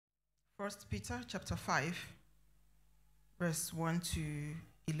1 Peter chapter 5, verse 1 to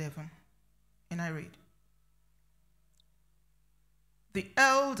 11. And I read, "The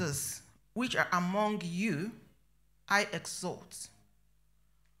elders which are among you I exhort,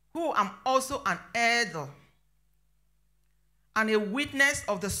 who am also an elder and a witness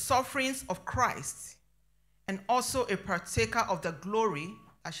of the sufferings of Christ, and also a partaker of the glory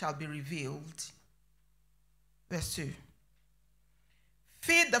that shall be revealed." Verse 2.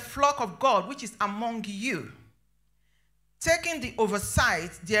 "Feed the flock of God which is among you, taking the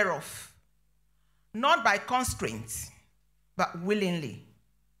oversight thereof, not by constraint, but willingly,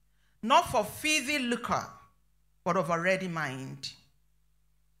 not for filthy lucre, but of a ready mind.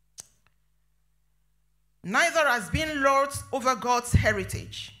 Neither as being lords over God's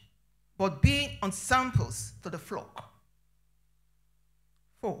heritage, but being ensamples to the flock."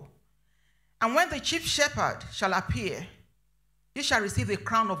 4. "And when the chief shepherd shall appear, ye shall receive a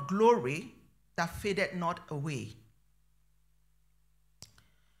crown of glory that fadeth not away.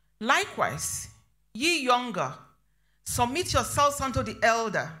 Likewise, ye younger, submit yourselves unto the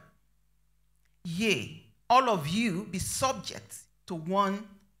elder. Yea, all of you be subject to one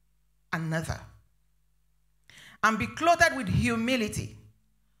another, and be clothed with humility,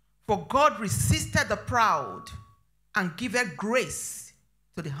 for God resisteth the proud, and giveth grace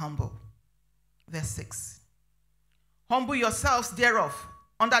to the humble." Verse 6. "Humble yourselves thereof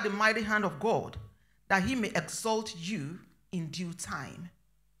under the mighty hand of God, that he may exalt you in due time.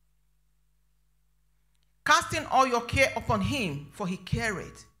 Casting all your care upon him, for he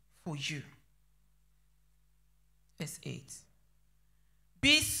careth for you." Verse 8.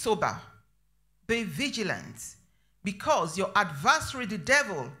 "Be sober, be vigilant, because your adversary the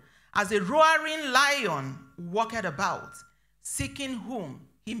devil, as a roaring lion, walketh about, seeking whom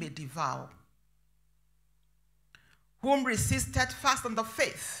he may devour. Whom resist steadfast in the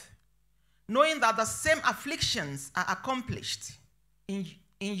faith, knowing that the same afflictions are accomplished in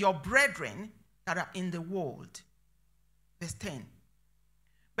your brethren that are in the world." Verse 10.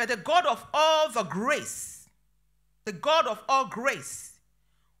 "But the God of all grace,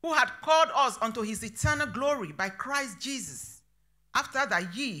 who had called us unto his eternal glory by Christ Jesus, after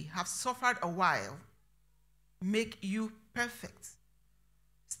that ye have suffered a while, make you perfect,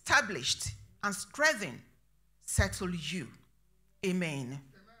 established, and strengthened, settle you." Amen.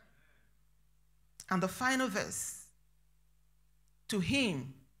 And the final verse, "To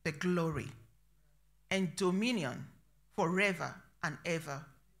him the glory and dominion forever and ever."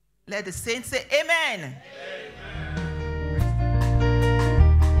 Let the saints say amen. Amen.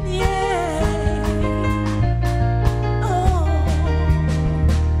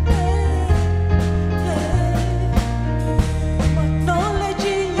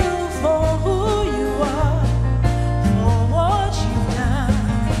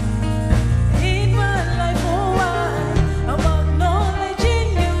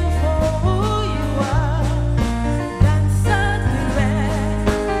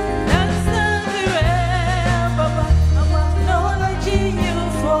 That's the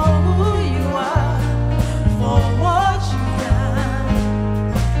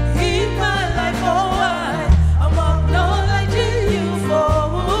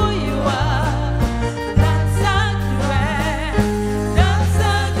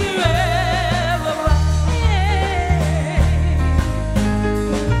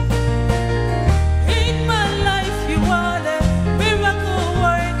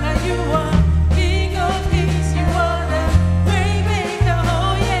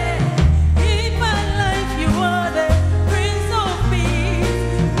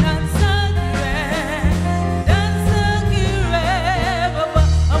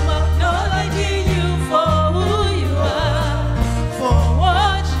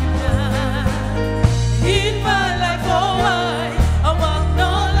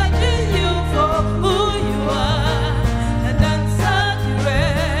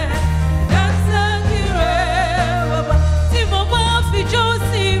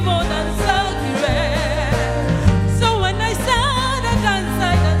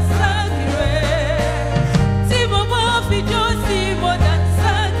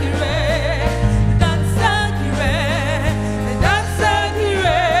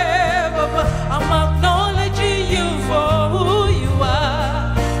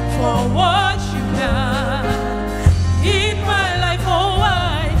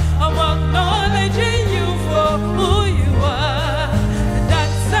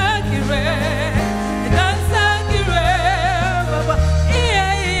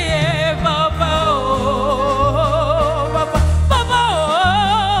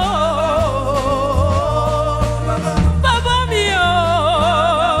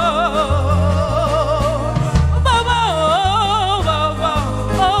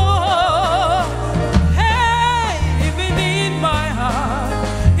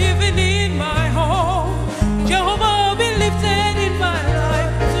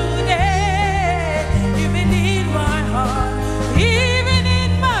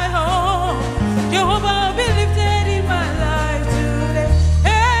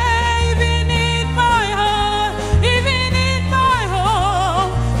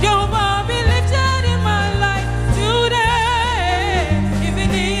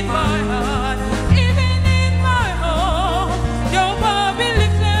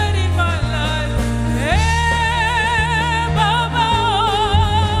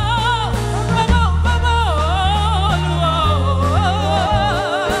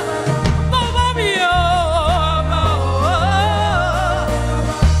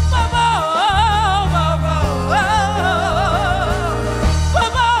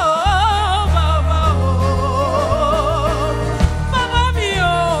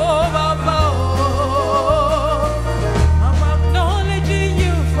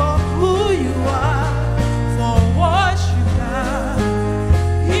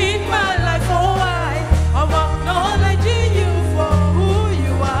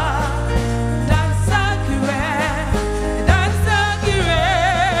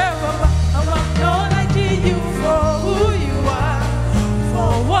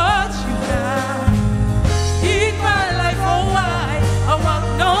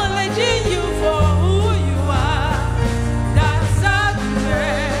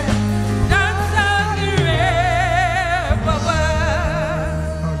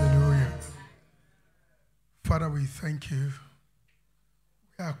Father, we thank you.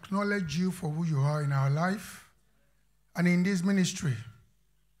 We acknowledge you for who you are in our life and in this ministry.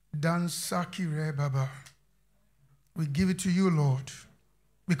 Dan Saki Re Baba. We give it to you, Lord,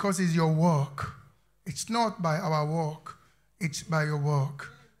 because it's your work. It's not by our work. It's by your work.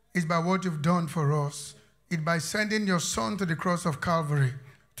 It's by what you've done for us. It's by sending your Son to the cross of Calvary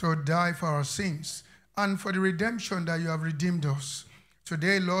to die for our sins and for the redemption that you have redeemed us.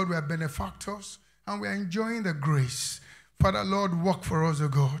 Today, Lord, we are benefactors and we are enjoying the grace. Father, Lord, work for us, O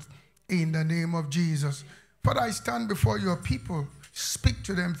God, in the name of Jesus. Father, I stand before your people. Speak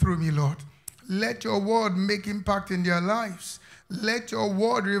to them through me, Lord. Let your word make impact in their lives. Let your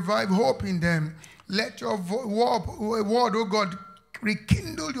word revive hope in them. Let your word, oh God,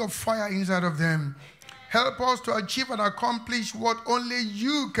 rekindle your fire inside of them. Help us to achieve and accomplish what only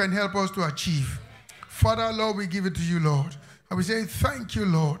you can help us to achieve. Father, Lord, we give it to you, Lord. And we say thank you,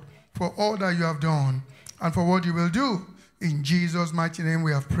 Lord, for all that you have done and for what you will do. In Jesus' mighty name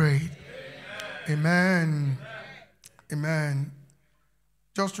we have prayed. Amen. Amen. Amen.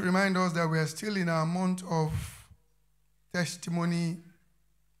 Just to remind us that we are still in our month of testimony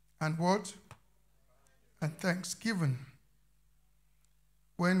and what? And thanksgiving.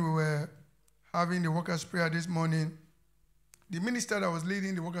 When we were having the workers' prayer this morning, the minister that was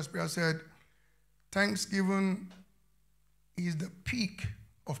leading the workers' prayer said, thanksgiving is the peak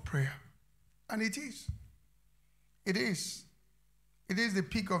of prayer. And it is. It is. It is the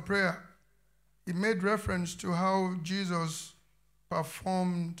peak of prayer. He made reference to how Jesus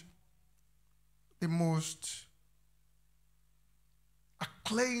performed the most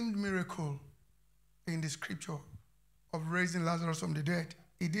acclaimed miracle in the scripture of raising Lazarus from the dead.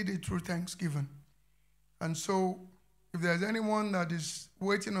 He did it through thanksgiving. And so, if there's anyone that is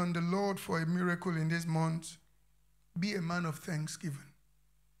waiting on the Lord for a miracle in this month, be a man of thanksgiving.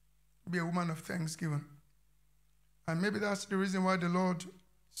 Be a woman of thanksgiving. And maybe that's the reason why the Lord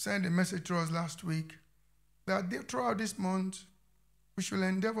sent a message to us last week, that throughout this month, we should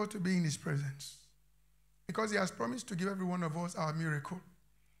endeavor to be in his presence. Because he has promised to give every one of us our miracle.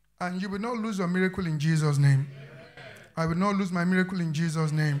 And you will not lose your miracle in Jesus' name. I will not lose my miracle in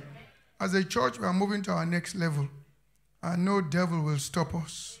Jesus' name. As a church, we are moving to our next level. And no devil will stop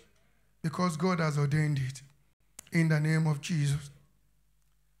us. Because God has ordained it. In the name of Jesus.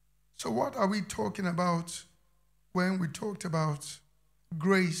 So what are we talking about when we talked about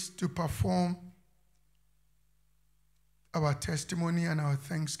grace to perform our testimony and our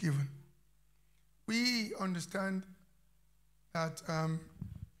thanksgiving? We understand that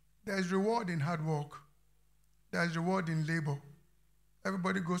there is reward in hard work. There is reward in labor.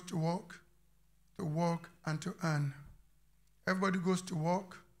 Everybody goes to work and to earn. Everybody goes to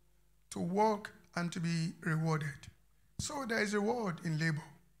work and to be rewarded. So there is reward in labor.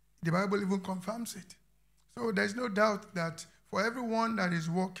 The Bible even confirms it. So there is no doubt that for everyone that is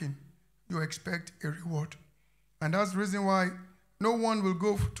working, you expect a reward. And that's the reason why no one will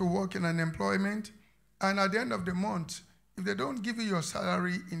go to work in an employment, and at the end of the month, if they don't give you your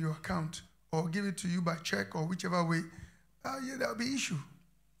salary in your account or give it to you by check or whichever way, there'll be issue.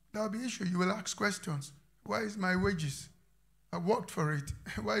 There'll be issue. You will ask questions. Why is my wages? I worked for it.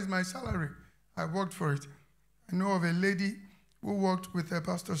 Why is my salary? I worked for it. I know of a lady who worked with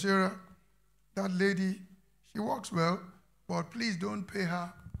Pastor Sarah. That lady, she works well, but please don't pay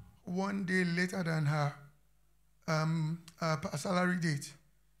her one day later than her salary date.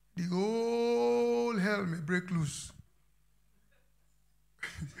 The whole hell may break loose.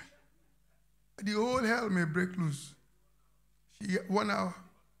 The whole hell may break loose. She 1 hour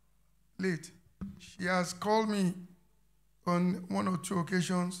late. She has called me on 1 or 2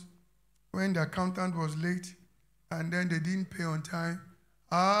 occasions when the accountant was late and then they didn't pay on time.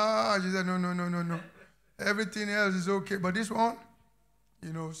 She said, no. Everything else is okay, but this one,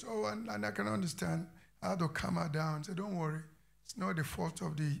 so, and I can understand. I had to calm her down and say, don't worry. It's not the fault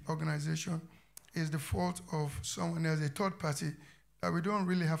of the organization. It's the fault of someone else, a third party, that we don't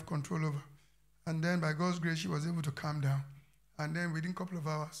really have control over. And then by God's grace, she was able to calm down. And then within a couple of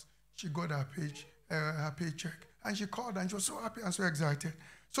hours, she got her paycheck. And she called and she was so happy and so excited.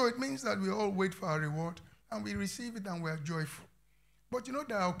 So it means that we all wait for our reward and we receive it and we are joyful. But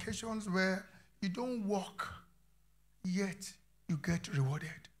there are occasions where you don't work, yet you get rewarded.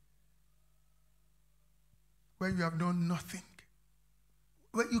 Where you have done nothing.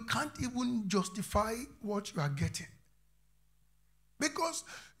 Where you can't even justify what you are getting. Because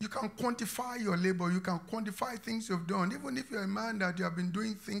you can quantify your labor, you can quantify things you've done. Even if you're a man that you have been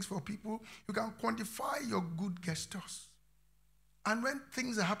doing things for people, you can quantify your good gestures. And when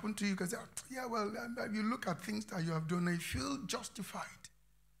things happen to you, you can say, yeah, well, you look at things that you have done and you feel justified.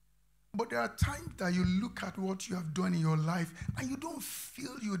 But there are times that you look at what you have done in your life and you don't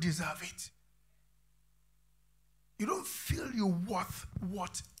feel you deserve it. You don't feel you're worth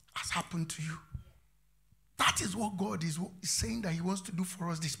what has happened to you. That is what God is saying that he wants to do for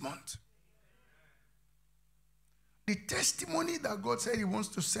us this month. The testimony that God said he wants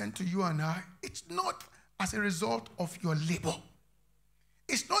to send to you and I, it's not as a result of your labor.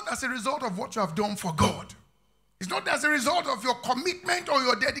 It's not as a result of what you have done for God. It's not as a result of your commitment or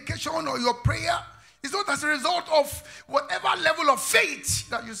your dedication or your prayer. It's not as a result of whatever level of faith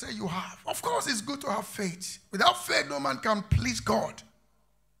that you say you have. Of course, it's good to have faith. Without faith, no man can please God.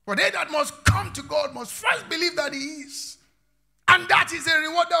 For they that must come to God must first believe that he is. And that is a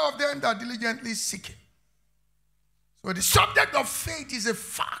rewarder of them that diligently seek him. So the subject of faith is a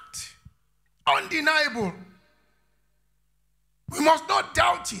fact. Undeniable. We must not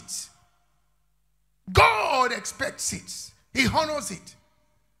doubt it. God expects it. He honors it.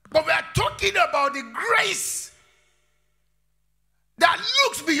 But we are talking about the grace that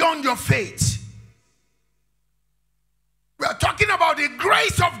looks beyond your faith. We are talking about the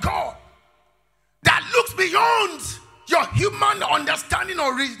grace of God that looks beyond your human understanding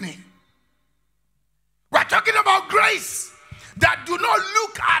or reasoning. We are talking about grace that do not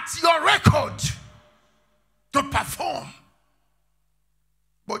look at your record to perform.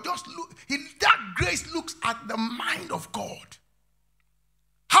 But just look, that grace looks at the mind of God.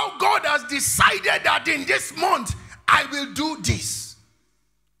 How God has decided that in this month, I will do this.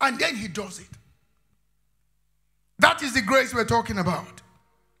 And then he does it. That is the grace we're talking about.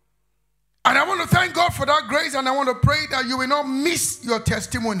 And I want to thank God for that grace, and I want to pray that you will not miss your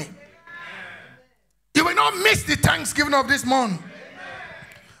testimony. You will not miss the thanksgiving of this month.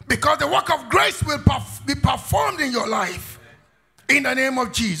 Because the work of grace will be performed in your life. In the name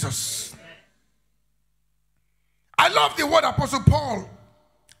of Jesus. I love the word Apostle Paul.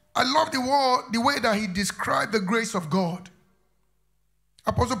 I love the way that he described the grace of God.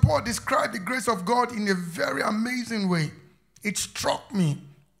 Apostle Paul described the grace of God in a very amazing way. It struck me.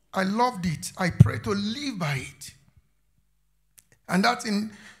 I loved it. I pray to live by it. And that's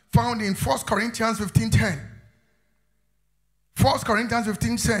found in 1 Corinthians 15:10. 1 Corinthians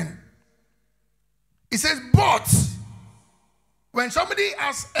 15:10. It says, but when somebody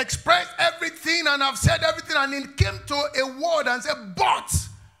has expressed everything and have said everything and it came to a word and said, but,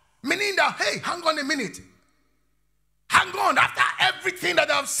 meaning that, hey, hang on a minute. Hang on, after everything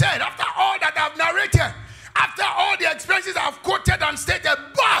that I've said, after all that I've narrated, after all the experiences I've quoted and stated,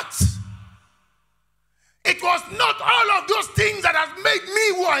 but it was not all of those things that has made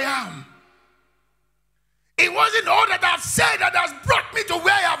me who I am. It wasn't all that I've said that has brought me to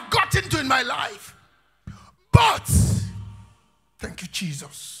where I have gotten to in my life. But, thank you,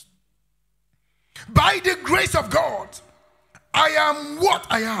 Jesus. By the grace of God, I am what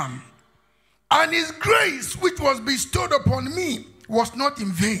I am. And his grace which was bestowed upon me was not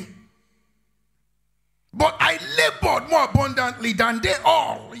in vain. But I labored more abundantly than they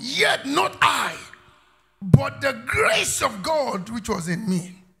all, yet not I, but the grace of God which was in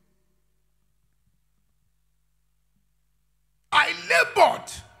me. I labored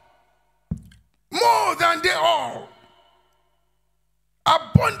more than they all,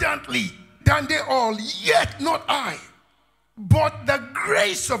 abundantly than they all, yet not I, but the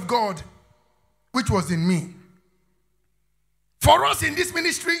grace of God which was in me. For us in this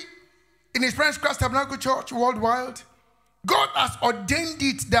ministry, in His Friends Christ Tabernacle Church worldwide, God has ordained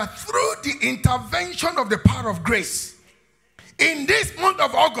it that through the intervention of the power of grace, in this month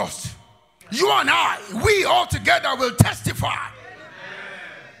of August, you and I, we all together will testify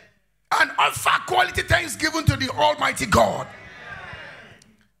and offer quality thanksgiving to the Almighty God.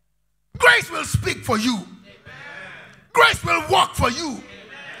 Grace will speak for you. Grace will work for you.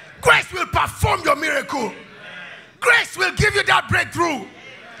 Grace will perform your miracle. Grace will give you that breakthrough.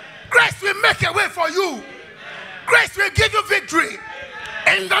 Grace will make a way for you. Grace will give you victory.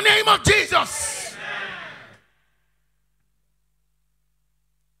 In the name of Jesus.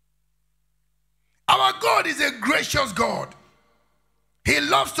 Our God is a gracious God. He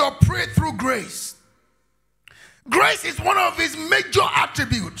loves to operate through grace. Grace is one of His major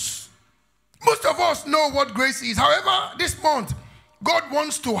attributes. Most of us know what grace is. However, this month, God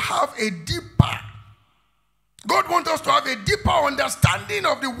wants to have a deeper, God wants us to have a deeper understanding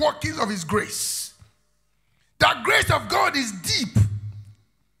of the workings of His grace. That grace of God is deep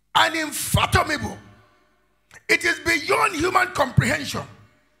and unfathomable. It is beyond human comprehension.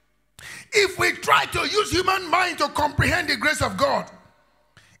 If we try to use human mind to comprehend the grace of God,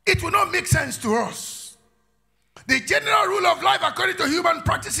 it will not make sense to us. The general rule of life according to human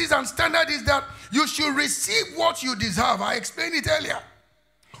practices and standards is that you should receive what you deserve. I explained it earlier.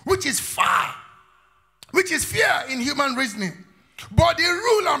 which is far, which is fear in human reasoning. But the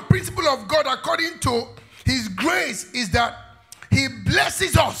rule and principle of God according to his grace is that he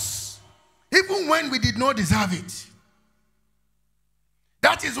blesses us even when we did not deserve it.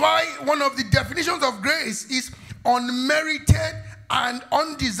 That is why one of the definitions of grace is unmerited and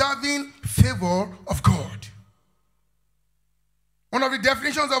undeserving favor of God. One of the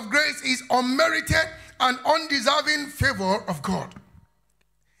definitions of grace is unmerited and undeserving favor of God.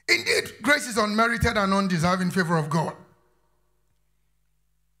 Indeed, grace is unmerited and undeserving favor of God.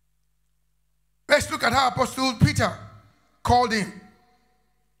 Let's look at how Apostle Peter called him.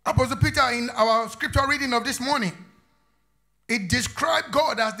 Apostle Peter, in our scripture reading of this morning, it described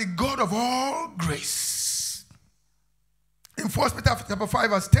God as the God of all grace. In 1 Peter chapter 5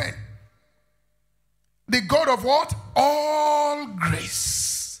 verse 10, the God of what? All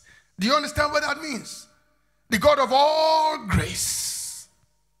grace. Do you understand what that means? The God of all grace.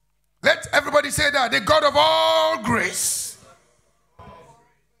 Let everybody say that. The God of all grace.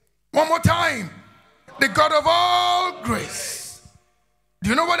 One more time. The God of all grace. Do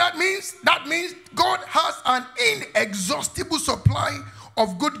you know what that means? That means God has an inexhaustible supply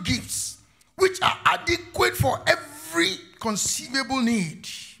of good gifts which are adequate for every conceivable need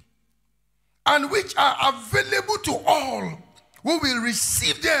and which are available to all who will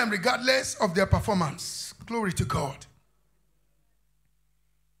receive them regardless of their performance. Glory to God.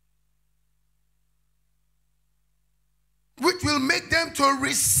 Which will make them to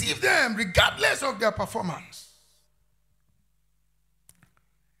receive them regardless of their performance.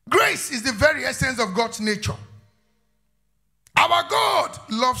 Grace is the very essence of God's nature. Our God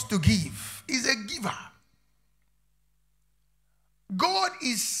loves to give. He's a giver. God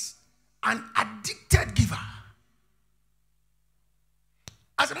is an addicted giver.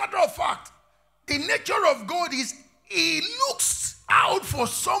 As a matter of fact, the nature of God is he looks out for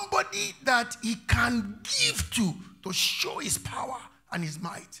somebody that he can give to show his power and his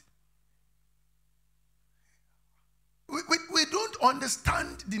might. We don't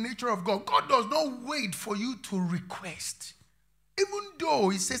understand the nature of God. God does not wait for you to request. Even though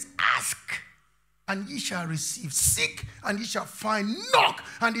he says, ask and ye shall receive. Seek and ye shall find. Knock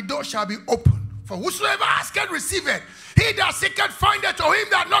and the door shall be opened. For whosoever asketh, receiveth. He that seeketh, findeth. To him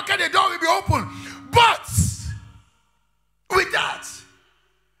that knocketh, the door will be opened. But with that,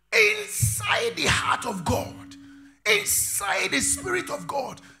 inside the heart of God, inside the Spirit of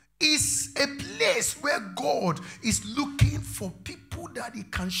God, is a place where God is looking for people that he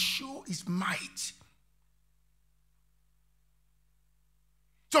can show his might.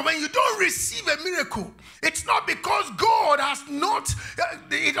 So when you don't receive a miracle, it's not because God has not,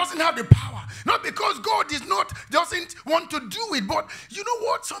 he doesn't have the power. Not because God doesn't want to do it. But you know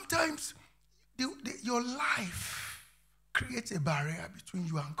what? Sometimes your life creates a barrier between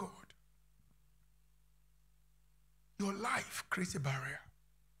you and God. Your life creates a barrier.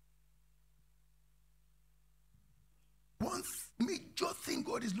 One major thing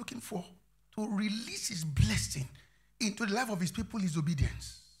God is looking for to release his blessing into the life of his people is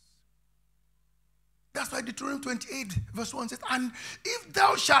obedience. That's why Deuteronomy 28 verse 1 says, and if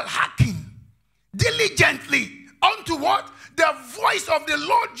thou shalt hearken diligently unto what? The voice of the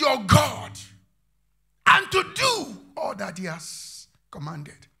Lord your God, and to do all that he has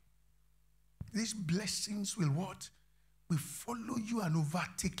commanded, these blessings will what? Will follow you and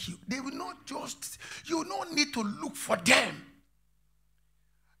overtake you. They will not just, you don't need to look for them.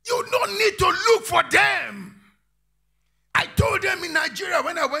 You don't need to look for them. I told them in Nigeria,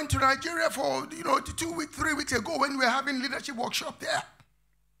 when I went to Nigeria for 3 weeks ago, when we were having leadership workshop there,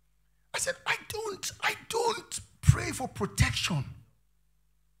 I said, I don't pray for protection.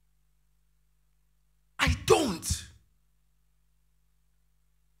 I don't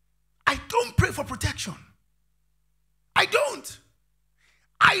pray for protection. I don't.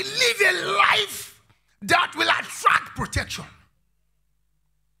 I live a life that will attract protection.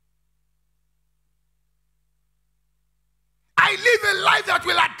 I live a life that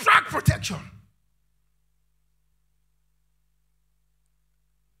will attract protection.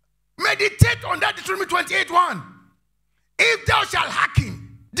 Meditate on that Deuteronomy 28:1. If thou shalt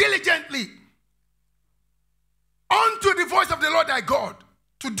hearken diligently unto the voice of the Lord thy God,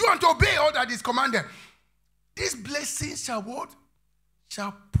 to do and to obey all that is commanded, these blessings shall what?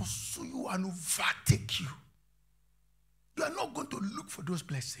 Shall pursue you and overtake you. You are not going to look for those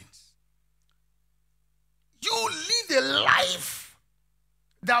blessings. You live a life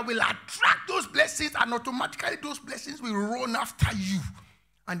that will attract those blessings, and automatically those blessings will run after you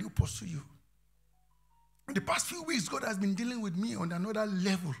and will pursue you. In the past few weeks, God has been dealing with me on another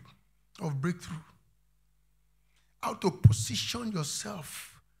level of breakthrough. How to position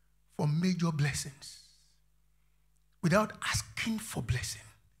yourself for major blessings without asking for blessing.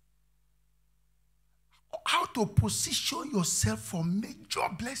 How to position yourself for major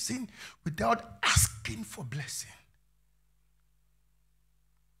blessing without asking for blessing.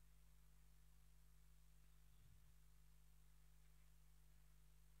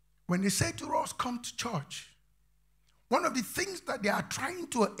 When they say to us, come to church, one of the things that they are trying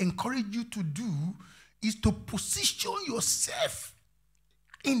to encourage you to do is to position yourself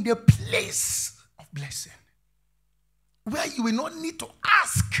in the place of blessing, where you will not need to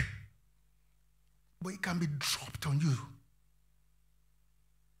ask, but it can be dropped on you.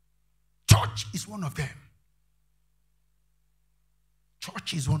 Church is one of them.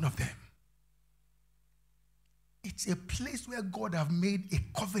 Church is one of them. It's a place where God has made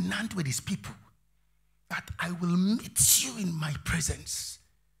a covenant with his people that I will meet you in my presence.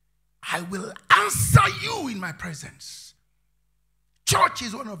 I will answer you in my presence. Church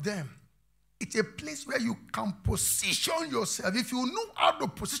is one of them. It's a place where you can position yourself. If you know how to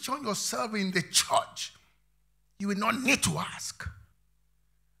position yourself in the church, you will not need to ask.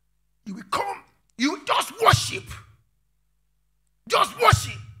 You will come, you will just worship. Just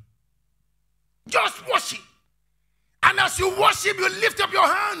worship. Just worship. And as you worship, you lift up your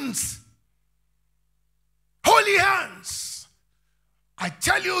hands. Holy hands. I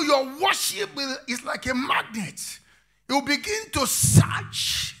tell you, your worship is like a magnet. You begin to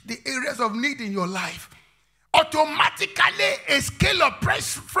search the areas of need in your life. Automatically, a scale of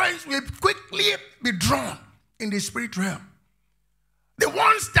preference will quickly be drawn in the spirit realm. The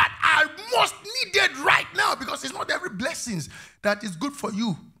ones that are most needed right now, because it's not every blessing that is good for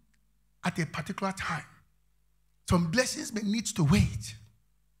you at a particular time. Some blessings may need to wait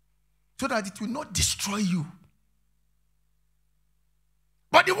so that it will not destroy you.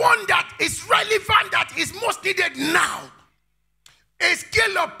 But the one that is relevant, that is most needed now, a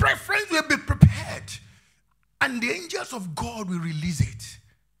scale of preference will be prepared. And the angels of God will release it.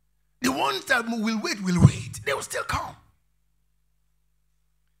 The ones that will wait. They will still come.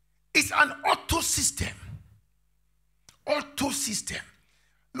 It's an auto system. Auto system.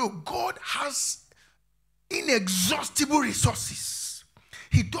 Look, God has inexhaustible resources.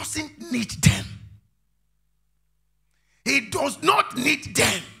 He doesn't need them. He does not need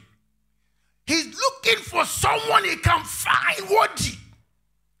them. He's looking for someone he can find worthy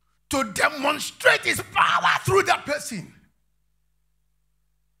to demonstrate his power through that person.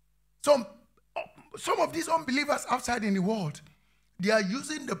 Some of these unbelievers outside in the world, they are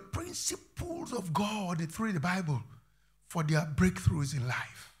using the principles of God through the Bible for their breakthroughs in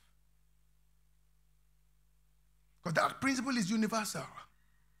life. Because that principle is universal.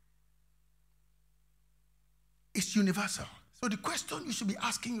 It's universal. So the question you should be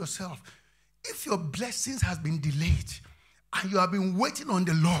asking yourself, if your blessings has been delayed and you have been waiting on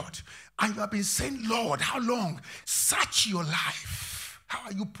the Lord and you have been saying, Lord, how long? Search your life. How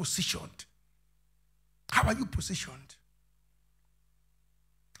are you positioned? How are you positioned?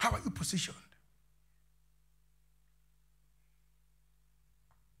 How are you positioned?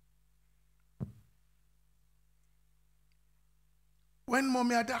 When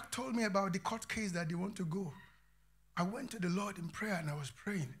Mommy Adak told me about the court case that they want to go, I went to the Lord in prayer and I was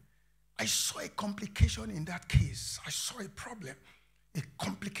praying. I saw a complication in that case. I saw a problem, a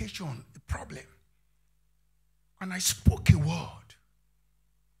complication, a problem. And I spoke a word.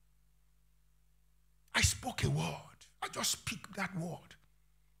 I spoke a word. I just speak that word.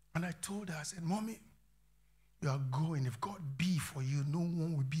 And I told her, I said, Mommy, you are going. If God be for you, no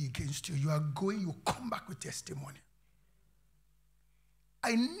one will be against you. You are going, you come back with testimony.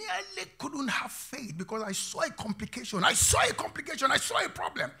 I nearly couldn't have faith because I saw a complication. I saw a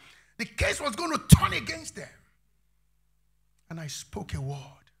problem. The case was going to turn against them. And I spoke a word.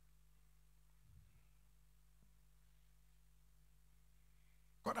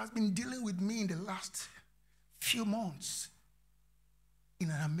 God has been dealing with me in the last few months in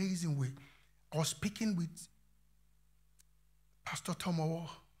an amazing way. I was speaking with Pastor Tomowo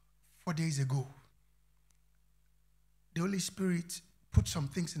 4 days ago. The Holy Spirit put some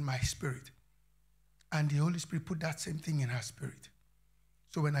things in my spirit. And the Holy Spirit put that same thing in her spirit.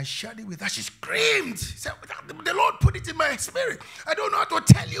 So when I shared it with her, she screamed. She said, the Lord put it in my spirit. I don't know how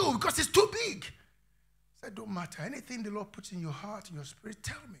to tell you because it's too big. I said, don't matter. Anything the Lord puts in your heart, in your spirit,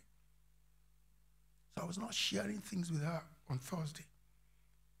 tell me. So I was not sharing things with her on Thursday.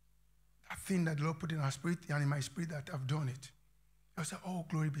 That thing that the Lord put in her spirit and in my spirit, that I've done it. I said, oh,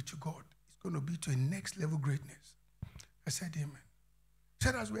 glory be to God. It's going to be to a next level greatness. I said, amen. He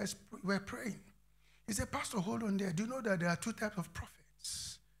said, as we were praying, he said, Pastor, hold on there. Do you know that there are two types of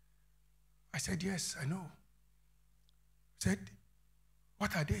prophets? I said, yes, I know. He said,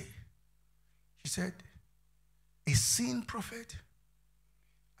 what are they? She said, a seeing prophet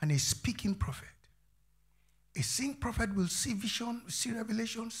and a speaking prophet. A seeing prophet will see vision, see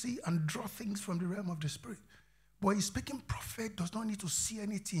revelation, see and draw things from the realm of the spirit. But a speaking prophet does not need to see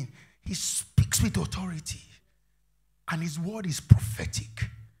anything. He speaks with authority. And his word is prophetic.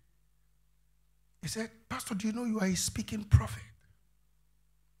 He said, Pastor, do you know you are a speaking prophet?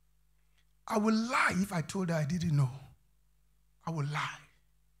 I will lie if I told her I didn't know. I will lie.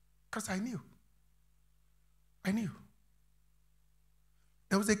 Because I knew. I knew.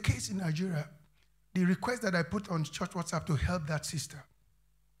 There was a case in Nigeria. The request that I put on church WhatsApp to help that sister.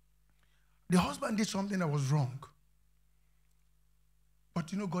 The husband did something that was wrong.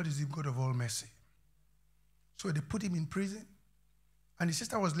 But you know God is the God of all mercy. So they put him in prison. And the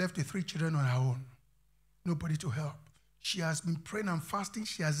sister was left with 3 children on her own. Nobody to help. She has been praying and fasting.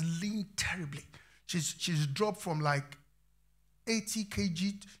 She has leaned terribly. She's dropped from like 80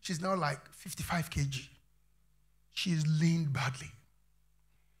 kg. She's now like 55 kg. She's leaned badly.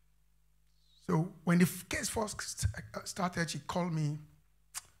 So when the case first started, she called me.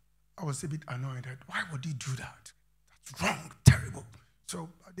 I was a bit annoyed. Why would he do that? That's wrong, terrible. So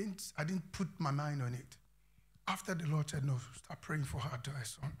I didn't put my mind on it. After the Lord said, no, start praying for her to her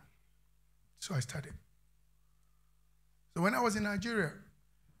son. So I started. So when I was in Nigeria,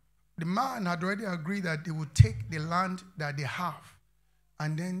 the man had already agreed that they would take the land that they have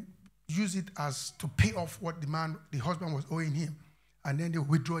and then use it as to pay off what the husband was owing him. And then they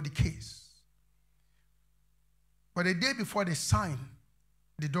withdraw the case. But the day before they signed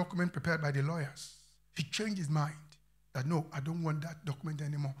the document prepared by the lawyers, he changed his mind that, no, I don't want that document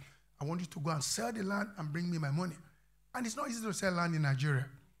anymore. I want you to go and sell the land and bring me my money. And it's not easy to sell land in Nigeria.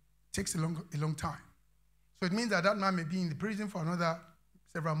 It takes a long time. So it means that that man may be in the prison for another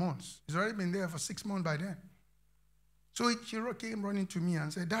several months. He's already been there for 6 months by then. So she came running to me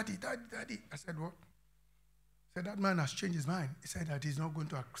and said, Daddy. I said, what? He said, that man has changed his mind. He said that he's not going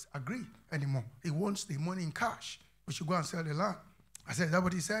to agree anymore. He wants the money in cash. We should go and sell the land. I said, is that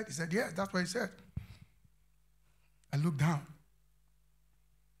what he said? He said, yeah, that's what he said. I looked down.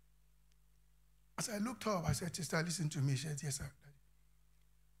 As I looked up, I said, sister, listen to me. She said, yes, sir.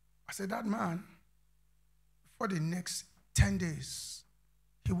 I said, that man, for the next 10 days,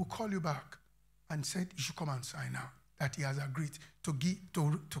 he will call you back and said, you should come and sign now, that he has agreed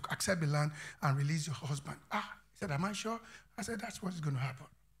to accept the land and release your husband. He said, am I sure? I said, that's what's going to happen.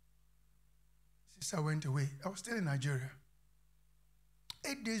 Sister went away. I was still in Nigeria.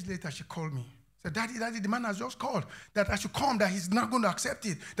 8 days later, she called me. Said, Daddy, the man has just called that I should come, that he's not going to accept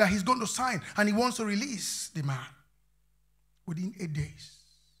it, that he's going to sign, and he wants to release the man within 8 days.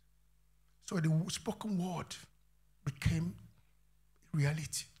 So the spoken word became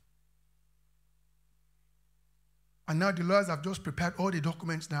reality. And now the lawyers have just prepared all the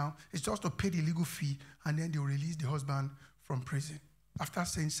documents now. It's just to pay the legal fee, and then they'll release the husband from prison after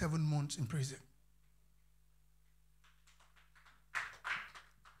staying 7 months in prison.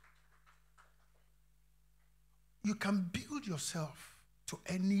 You can build yourself to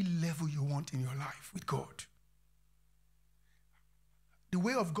any level you want in your life with God. The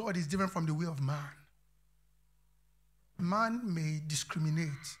way of God is different from the way of man. Man may discriminate,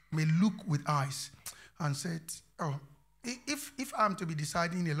 may look with eyes and say, oh, if I'm to be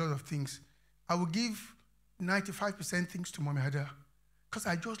deciding a lot of things, I will give 95% things to Mommy Ada because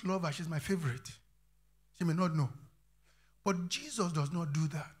I just love her. She's my favorite. She may not know. But Jesus does not do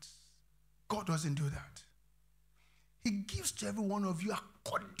that. God doesn't do that. He gives to every one of you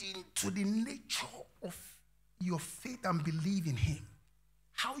according to the nature of your faith and belief in him.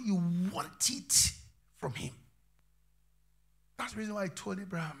 How you want it from him. That's the reason why I told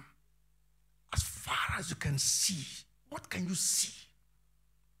Abraham, as far as you can see, what can you see?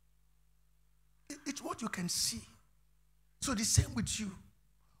 It's what you can see. So the same with you.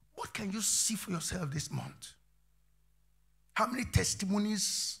 What can you see for yourself this month? How many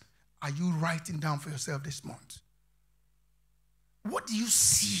testimonies are you writing down for yourself this month? What do you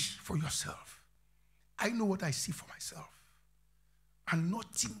see for yourself? I know what I see for myself. And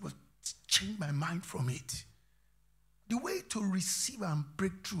nothing will change my mind from it. The way to receive and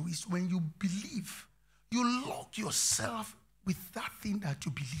break through is when you believe. You lock yourself with that thing that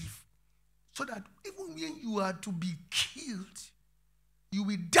you believe. So that even when you are to be killed, you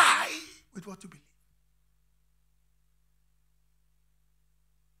will die with what you believe.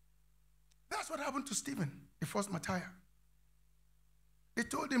 That's what happened to Stephen, the first martyr. They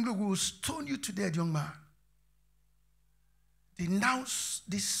told him, look, we will stone you to death, young man. Denounce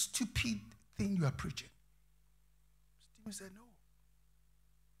this stupid thing you are preaching. Stephen said, no.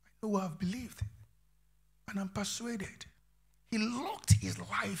 I know what I've believed. And I'm persuaded. He locked his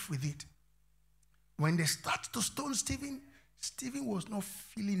life with it. when they start to stone Stephen, Stephen was not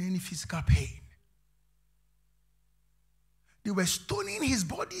feeling any physical pain. They were stoning his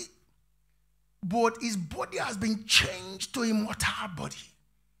body, but his body has been changed to a mortal body.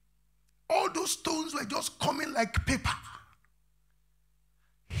 All those stones were just coming like paper.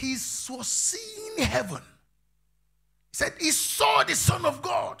 He was seeing heaven. He said he saw the Son of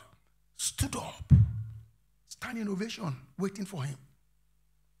God, stood up, standing ovation, waiting for him.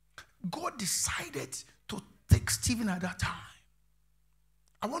 God decided to take Stephen at that time.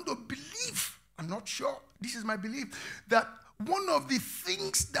 I want to believe, I'm not sure, this is my belief, that one of the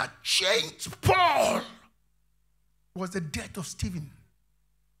things that changed Paul was the death of Stephen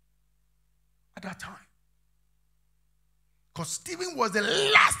at that time. Because Stephen was the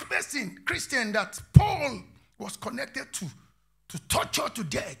last person, Christian, that Paul was connected to torture to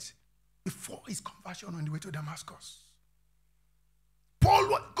death before his conversion on the way to Damascus.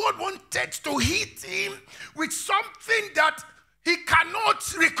 God wanted to hit him with something that he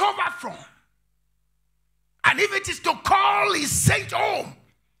cannot recover from. And if it is to call his saint home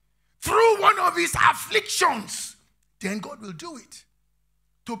through one of his afflictions, then God will do it.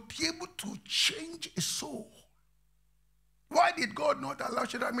 To be able to change a soul. Why did God not allow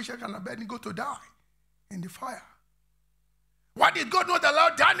Shadrach, Meshach, and Abednego to die in the fire? Why did God not allow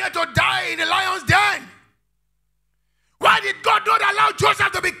Daniel to die in the lion's den? Why did God not allow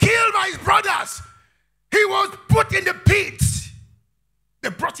Joseph to be killed by his brothers? He was put in the pit. They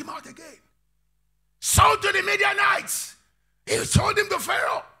brought him out again. Sold to the Midianites. He sold him to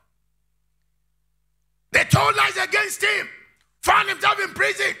Pharaoh. They told lies against him. Found himself in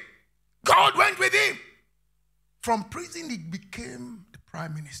prison. God went with him. From prison, he became the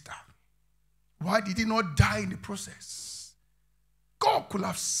prime minister. Why did he not die in the process? God could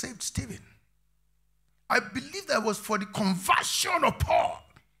have saved Stephen. I believe that was for the conversion of Paul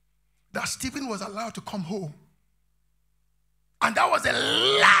that Stephen was allowed to come home. And that was the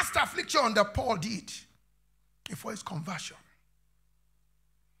last affliction that Paul did before his conversion.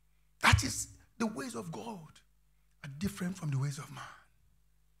 That is, the ways of God are different from the ways of man.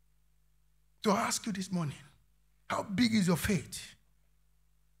 So I ask you this morning, how big is your faith?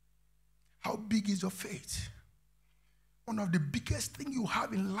 How big is your faith? One of the biggest things you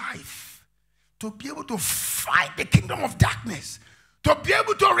have in life, to be able to fight the kingdom of darkness, to be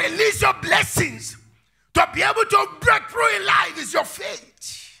able to release your blessings, to be able to break through in life, is your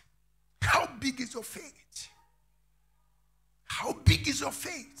faith. How big is your faith? How big is your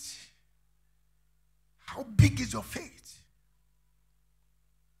faith? How big is your faith?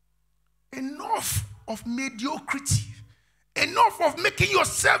 Enough of mediocrity. Enough of making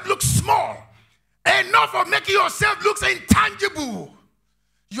yourself look small. Enough of making yourself look intangible.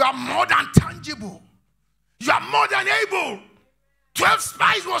 You are more than tangible. You are more than able. 12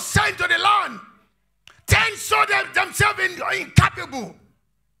 spies were sent to the land. 10 saw themselves incapable.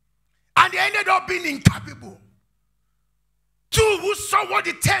 And they ended up being incapable. 2 who saw what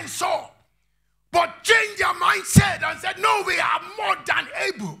the 10 saw, but changed their mindset and said, no, we are more than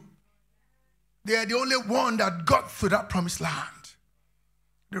able. They are the only one that got through that promised land.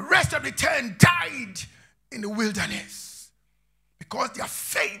 The rest of the 10 died in the wilderness because their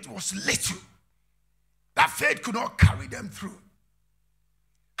faith was little. That faith could not carry them through.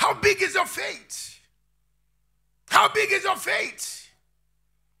 How big is your faith? How big is your faith?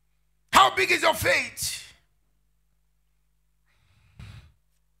 How big is your faith?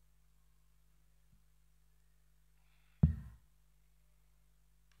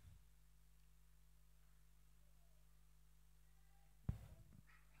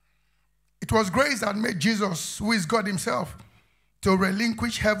 It was grace that made Jesus, who is God himself, to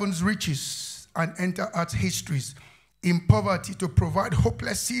relinquish heaven's riches and enter earth's histories in poverty to provide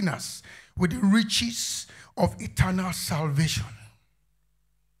hopeless sinners with the riches of eternal salvation.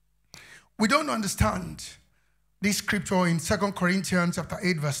 We don't understand this scripture in 2 Corinthians chapter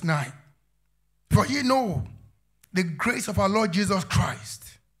 8, verse 9. For ye know the grace of our Lord Jesus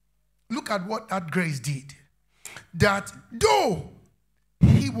Christ. Look at what that grace did. That though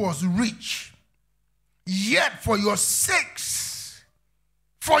he was rich, yet for your sakes,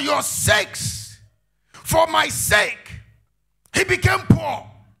 for my sake, he became poor,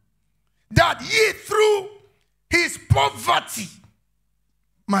 that ye through his poverty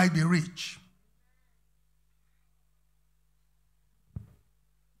might be rich.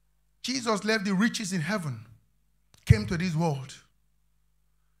 Jesus left the riches in heaven, came to this world.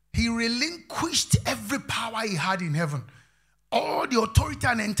 He relinquished every power he had in heaven. All the authority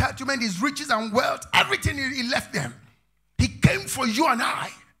and entitlement, his riches and wealth, everything he left them. He came for you and I.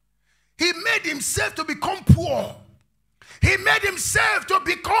 He made himself to become poor. He made himself to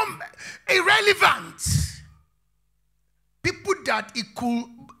become irrelevant that it could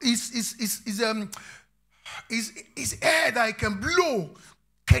his air that it can blow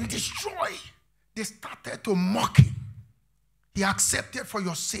can destroy. They started to mock him. He accepted for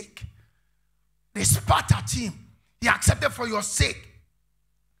your sake. They spat at him. He accepted for your sake.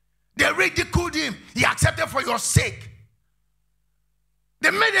 They ridiculed him. He accepted for your sake.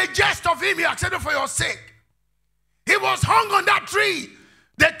 They made a jest of him. He accepted for your sake. He was hung on that tree.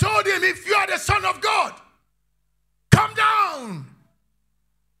 They told him, if you are the Son of God, come down.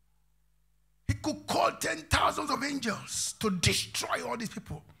 He could call 10,000s of angels to destroy all these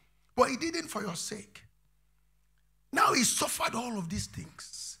people. But he didn't for your sake. Now he suffered all of these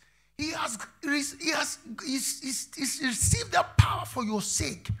things. He has received the power for your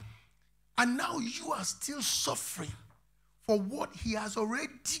sake. And now you are still suffering for what he has already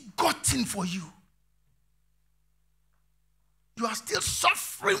gotten for you. You are still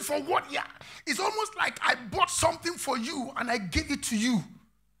suffering for what he has. It's almost like I bought something for you and I gave it to you.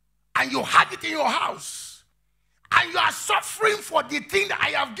 And you had it in your house. And you are suffering for the thing that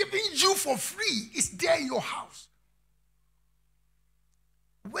I have given you for free. It's there in your house.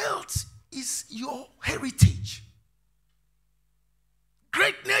 Wealth is your heritage.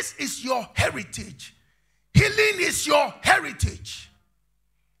 Greatness is your heritage. Healing is your heritage.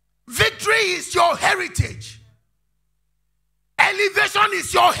 Victory is your heritage. Elevation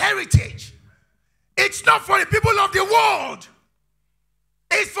is your heritage. It's not for the people of the world.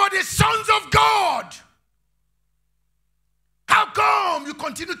 It's for the sons of God. How come you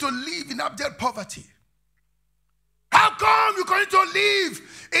continue to live in abject poverty? How come you continue to live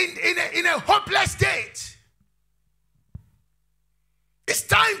in a hopeless state? It's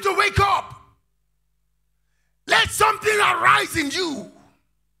time to wake up. Let something arise in you.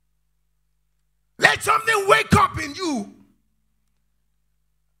 Let something wake up in you.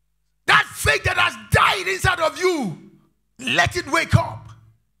 That faith that has died inside of you, let it wake up.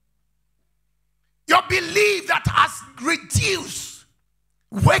 Your belief that has reduced,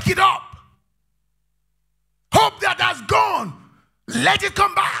 wake it up. Hope that has gone, let it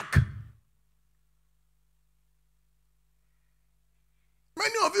come back.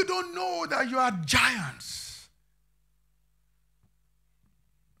 Many of you don't know that you are giants.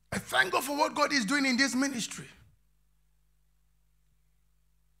 I thank God for what God is doing in this ministry.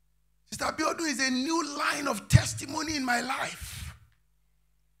 Sister Abiodun is a new line of testimony in my life.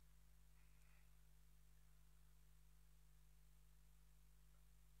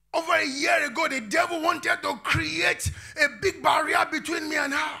 Over a year ago, the devil wanted to create a big barrier between me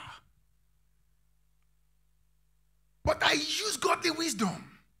and her. But I used godly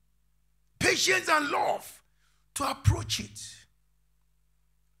wisdom, patience, and love to approach it.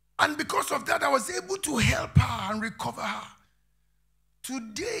 And because of that, I was able to help her and recover her.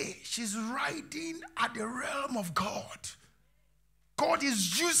 Today, she's riding at the realm of God. God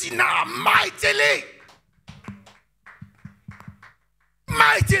is using her mightily.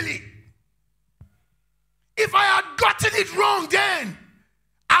 Mightily. If I had gotten it wrong then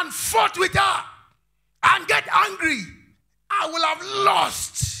and fought with her and get angry, I will have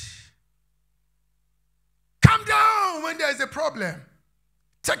lost. Calm down when there is a problem.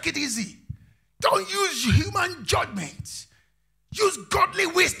 Take it easy. Don't use human judgment. Use godly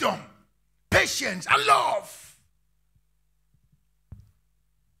wisdom, patience, and love.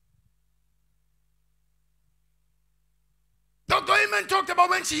 Dr. Amen talked about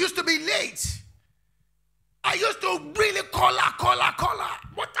when she used to be late. I used to really call her.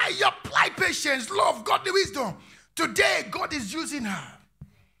 But I apply patience, love, godly wisdom. Today, God is using her.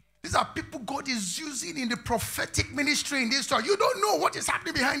 These are people God is using in the prophetic ministry in this story. You don't know what is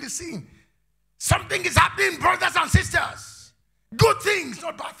happening behind the scene. Something is happening, brothers and sisters. Good things,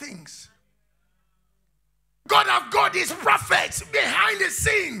 not bad things. God have got his prophets behind the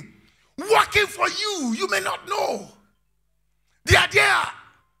scene working for you. You may not know. They are there.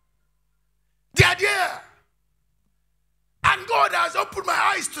 They are there. And God has opened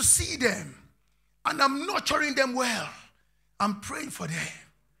my eyes to see them. And I'm nurturing them well. I'm praying for them.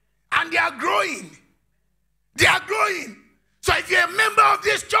 And they are growing. They are growing. So if you're a member of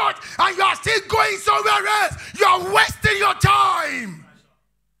this church and you are still going somewhere else, you are wasting your time.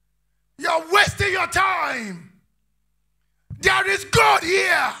 You are wasting your time. There is God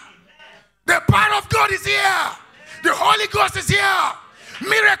here. The power of God is here. The Holy Ghost is here.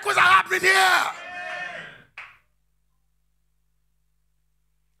 Miracles are happening here.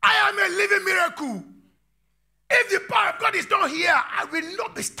 I am a living miracle. If the power of God is not here, I will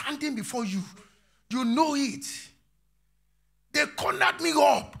not be standing before you. You know it. They cornered me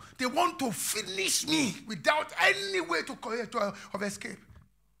up. They want to finish me without any way of escape.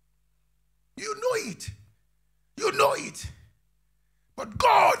 You know it. You know it. But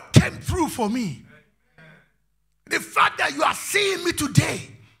God came through for me. The fact that you are seeing me today,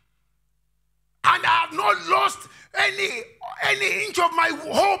 and I have not lost any inch of my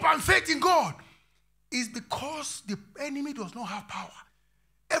hope and faith in God, is because the enemy does not have power.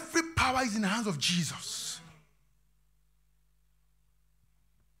 Every power is in the hands of Jesus.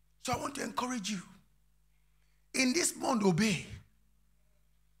 So I want to encourage you. In this month, obey.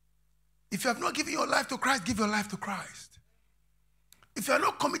 If you have not given your life to Christ, give your life to Christ. If you are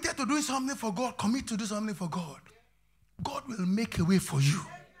not committed to doing something for God, commit to do something for God. God will make a way for you.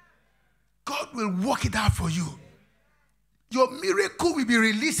 God will work it out for you. Your miracle will be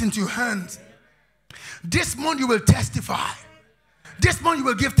released into your hands. This month you will testify. This month you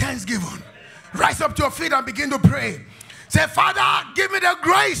will give thanksgiving. Rise up to your feet and begin to pray. Say, Father, give me the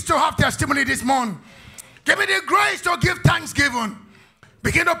grace to have testimony this month. Give me the grace to give thanksgiving.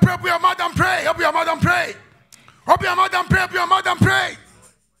 Begin to pray. Open your mouth and pray. Open your mouth and pray. Open your mouth and pray. Open your mouth and pray.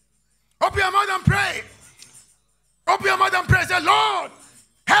 Open your mouth and pray. Open your mouth and pray. Say, Lord,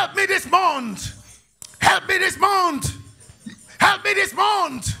 help me this month. Help me this month. Help me this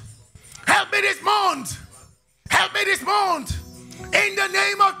month. Help me this month. Help me this month. In the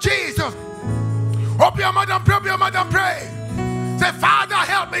name of Jesus. Open your mouth and pray. Open your mouth and pray. Say, Father,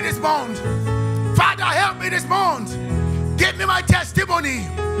 help me this month. Father, help me this month. Give me my testimony.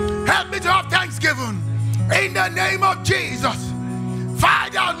 Help me to have thanksgiving. In the name of Jesus.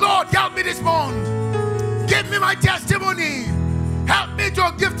 Father, Lord, help me this month. Give me my testimony. Help me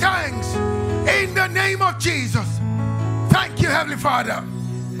to give thanks. In the name of Jesus. Thank you, Heavenly Father.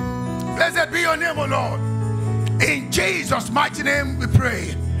 Blessed be your name, O Lord. In Jesus' mighty name we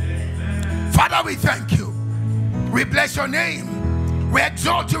pray. Father, we thank you. We bless your name. We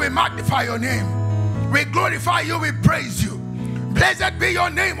exalt you. We magnify your name. We glorify you. We praise you. Blessed be your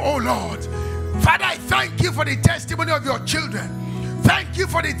name, O Lord. Father, I thank you for the testimony of your children. Thank you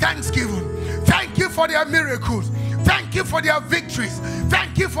for the thanksgiving. Thank you for their miracles. Thank you for their victories.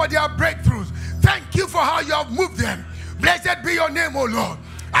 Thank you for their breakthroughs. Thank you for how you have moved them. Blessed be your name, O Lord.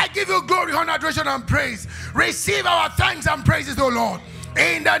 I give you glory, honor, adoration, and praise. Receive our thanks and praises, O Lord.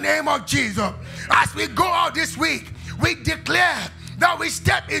 In the name of Jesus. As we go out this week, we declare that we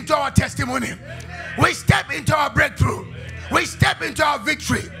step into our testimony. We step into our breakthrough. We step into our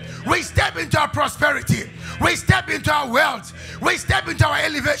victory. We step into our prosperity. We step into our wealth. We step into our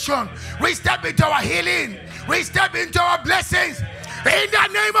elevation. We step into our healing. We step into our blessings. In the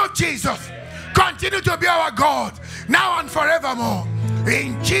name of Jesus. Continue to be our God now and forevermore.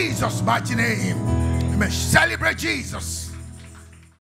 In Jesus' mighty name. Amen. Celebrate Jesus.